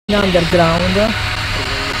underground.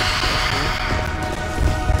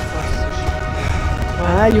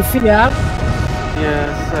 You fear?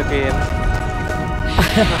 Yes, again.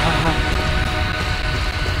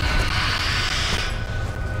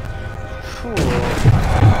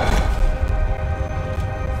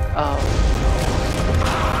 Oh.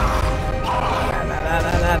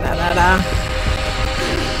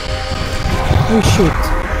 We shoot.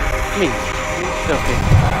 Me. Okay.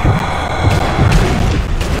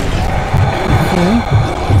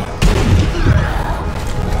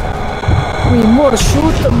 We more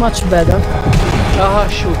shoot, much better.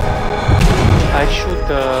 Shoot. I shoot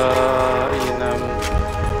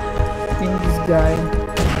in this guy.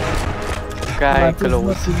 Guy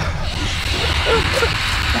close.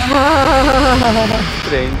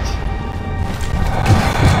 Strange.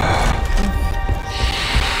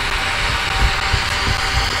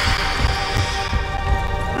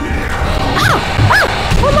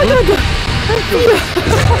 Oh my god!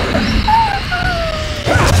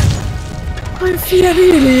 I fear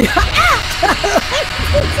really!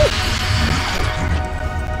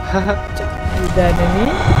 With enemy.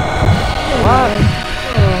 What?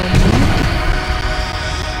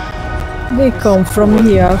 They come from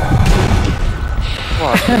here.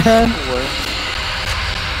 What?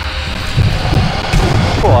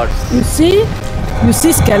 Of course. You see? You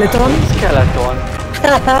see skeleton? Skeleton.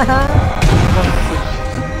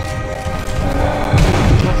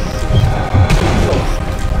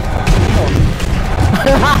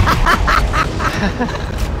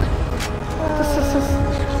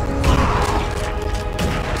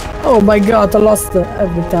 Oh my god, I lost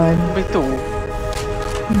every time. Me too.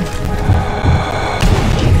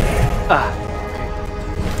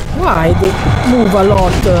 Why they move a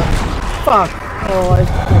lot? Fuck. Oh, I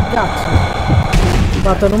got you.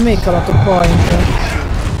 But I don't make a lot of point.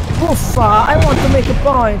 Uffa, I want to make a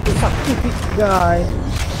point. Fuck, stupid guy.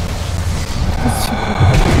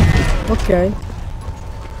 Okay.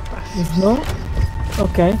 No?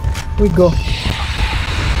 Okay, we go.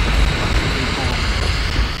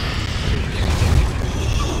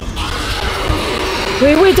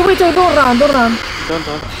 Wait, don't run. Don't.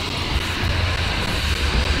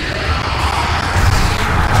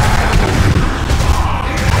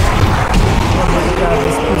 Oh my god,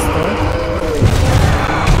 this pistol.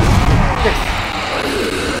 Yes.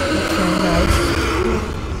 Okay, nice.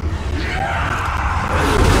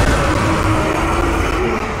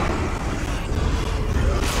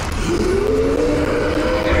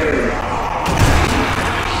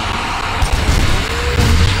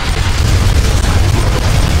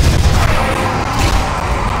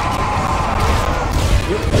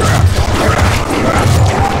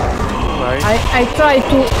 I try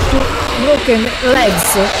to broken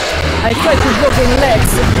legs. I try to broken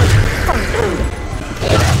legs.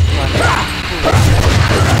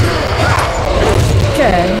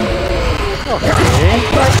 Okay.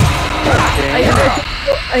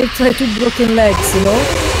 I try to broken legs, you know?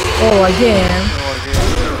 Oh, again.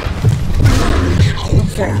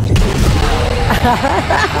 Okay.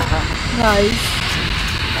 Nice.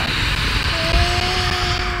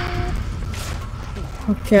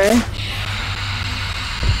 Okay.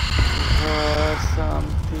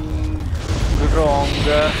 Something wrong.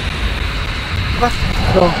 What?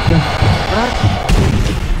 Wrong. What?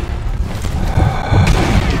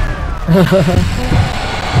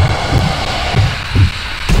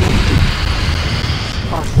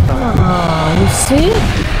 You see?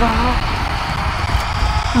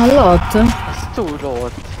 A lot. It's too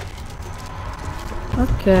lot.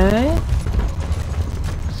 Okay.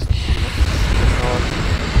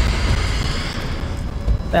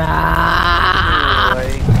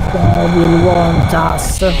 They will want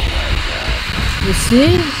us. You see?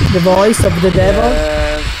 The voice of the devil?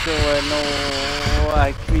 So no,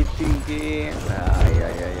 I quit again.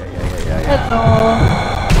 Hello.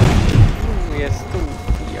 Yes, too.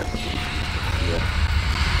 Yes.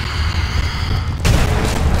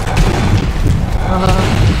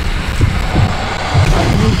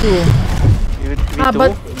 Me too. Me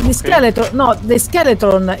But too? the skeleton, no, the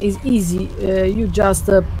skeleton is easy. You just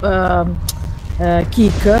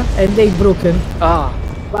kick and they broken.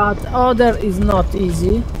 But other is not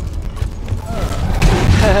easy.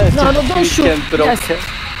 No, don't shoot. Yes.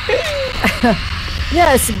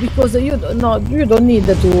 Yes, because you don't need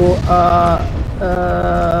to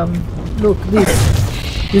look this.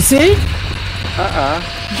 You see?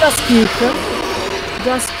 Just kick.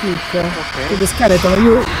 Okay. To the skeleton.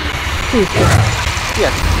 You kick.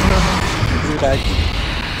 Yes. You're right.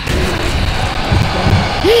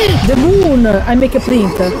 The moon! I make a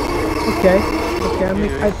print. Okay.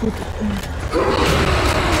 I put.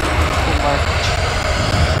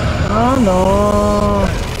 no.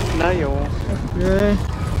 Na jó. Okay.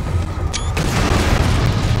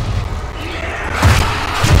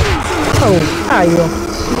 Oh, álljon.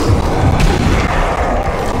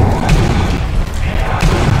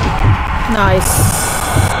 Nice.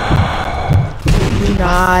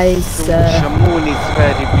 Nice. The moon is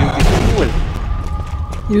very beautiful.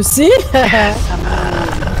 You see? I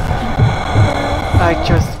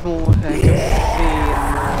just move. I just see.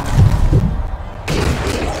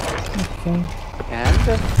 Okay.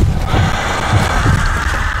 And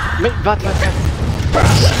what?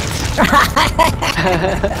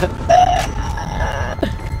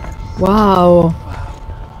 Wow.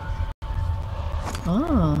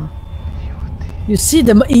 Ah. You see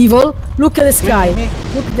the evil? Look at the sky. Me.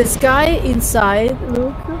 Look at the sky inside.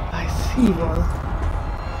 Look. I see. Evil.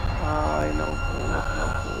 I know.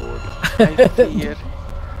 I fear.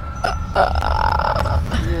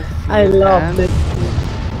 I love it.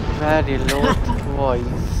 Very loud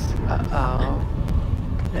voice.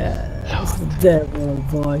 Yes, the devil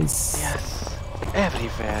voice. Yes.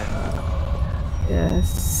 Everywhere.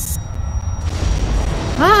 Yes.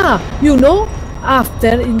 Ah, you know,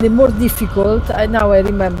 after in the more difficult, now I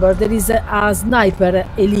remember there is a sniper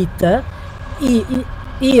elite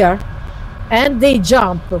here, and they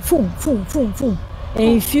jump, boom, boom, boom, boom.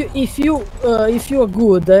 And if you are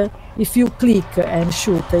good, if you click and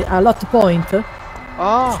shoot a lot point,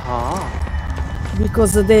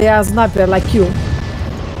 because they are sniper like you.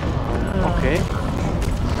 Okay.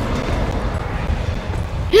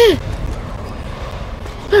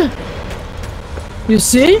 You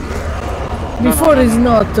see? Before no. is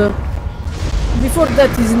not. Before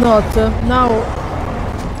that is not. Now.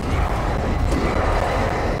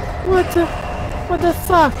 What? What the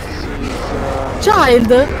fuck? Child.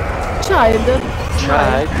 Child.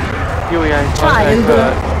 You are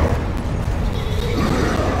Child.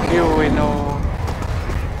 You will know.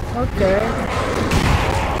 Okay.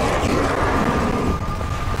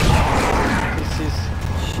 This is.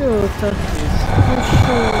 Shoot. This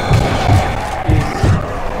Shoot. is.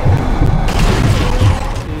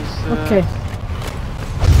 Okay.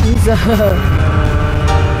 He's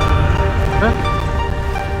Huh?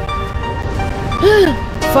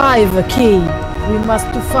 5K. We must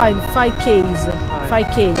to find 5Ks.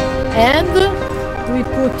 5K. And we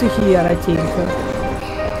put here, I think. 1,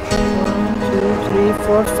 2, 3,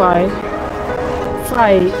 4, 5.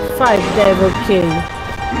 5 devil K.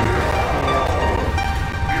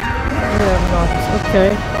 We are not. Okay.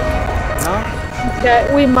 No?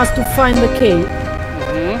 Okay, we must to find the K.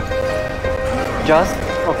 Just?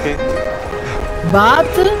 Okay. But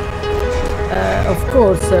of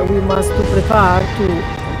course we must to prepare to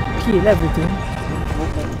kill everything.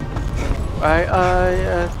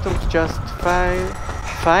 I took just find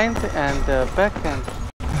and back and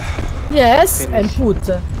Yes, finish. and put.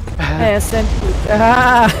 Yes, and put.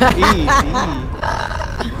 Easy.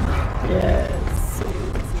 Yes.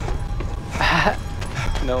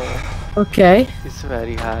 No, Okay. it's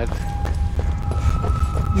very hard.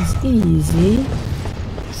 It's easy.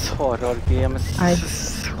 It's horror games.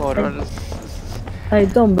 Horror. I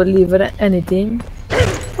don't believe anything.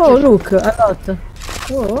 Oh, look, a lot.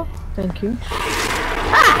 Oh, thank you.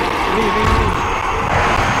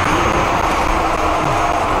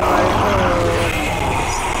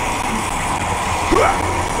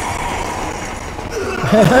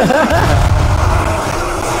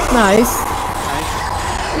 Nice.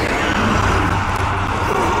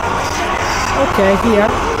 Okay, here.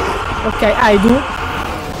 Okay, I do.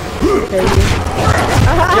 Okay.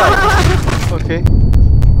 Okay.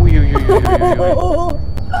 Uy.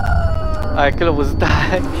 I close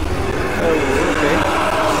die. Oh, okay.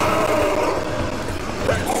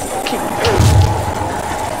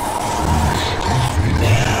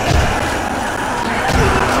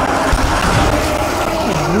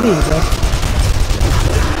 Believe it.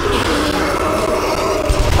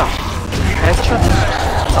 Headshot?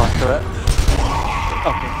 Not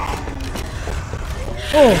okay.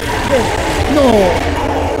 Oh, no.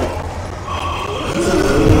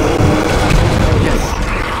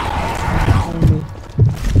 Yes.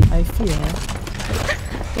 I fear.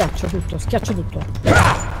 Schiaccio tutto.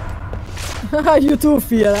 You too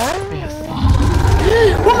fear, eh? Yes.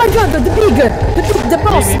 Oh my god, the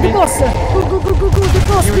boss, Me. the boss. Go, the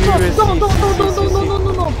boss, You the boss. see.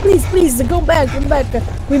 No. Please, go back.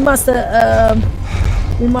 We must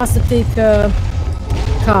take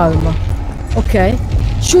calm. Okay.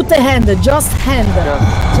 Shoot a hand, just hand.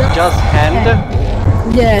 Just hand.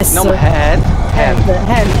 Yes. No head.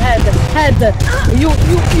 Hand. You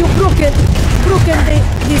broken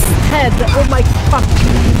this head. Oh my fuck.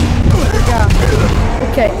 Yeah.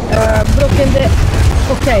 Okay, broken the...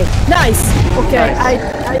 Okay, nice! Okay,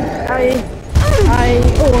 Nice.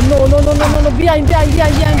 oh no, behind.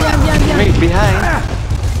 Behind.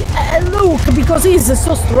 Look, because he's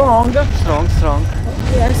so strong. Strong.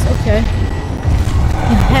 Yes, okay.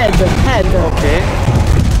 Head. Okay.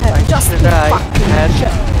 Head. Just Right. fucking Head.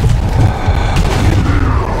 shit.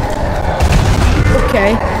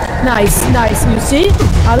 Okay, nice. You see?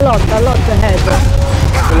 A lot ahead.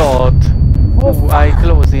 Lord. Oh, Ooh, I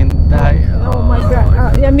close in. Oh my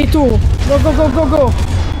god. Yeah, me too. Go.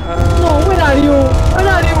 No, where are you?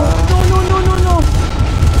 No.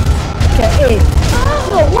 Okay, hey.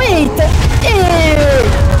 No, wait. Hey.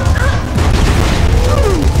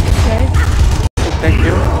 Okay. Thank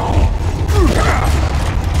you.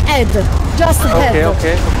 Head. Just head.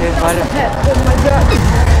 Okay. Vale. Head. Oh my god.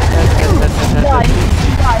 Die.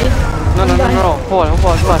 No. Hold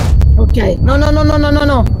on. Okay.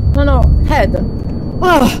 No. Head.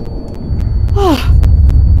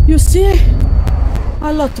 You see?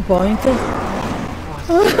 A lot point.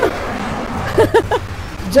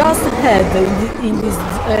 Just head in this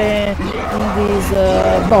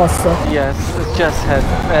boss. Yes, it's just head.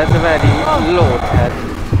 At the very low head.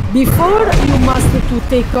 Before you must to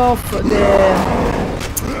take off the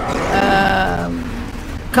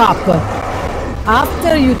cap.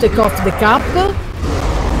 After you take off the cap,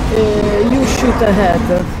 you shoot a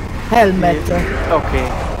head. Helmet. Okay.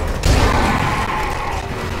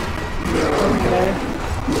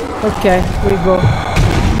 Okay, we go.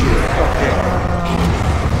 Okay.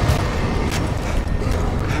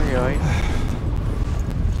 Oi.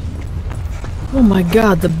 Oh my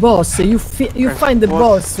god, the boss! You find the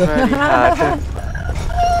boss. Very hard.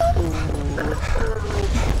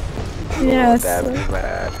 Yes. That'd be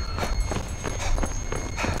bad.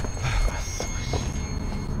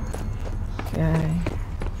 Okay.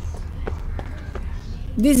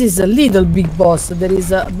 This is a little big boss. There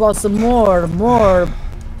is a boss more.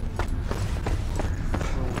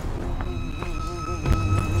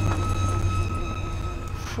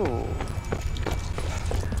 Phew.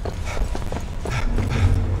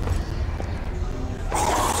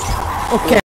 Okay.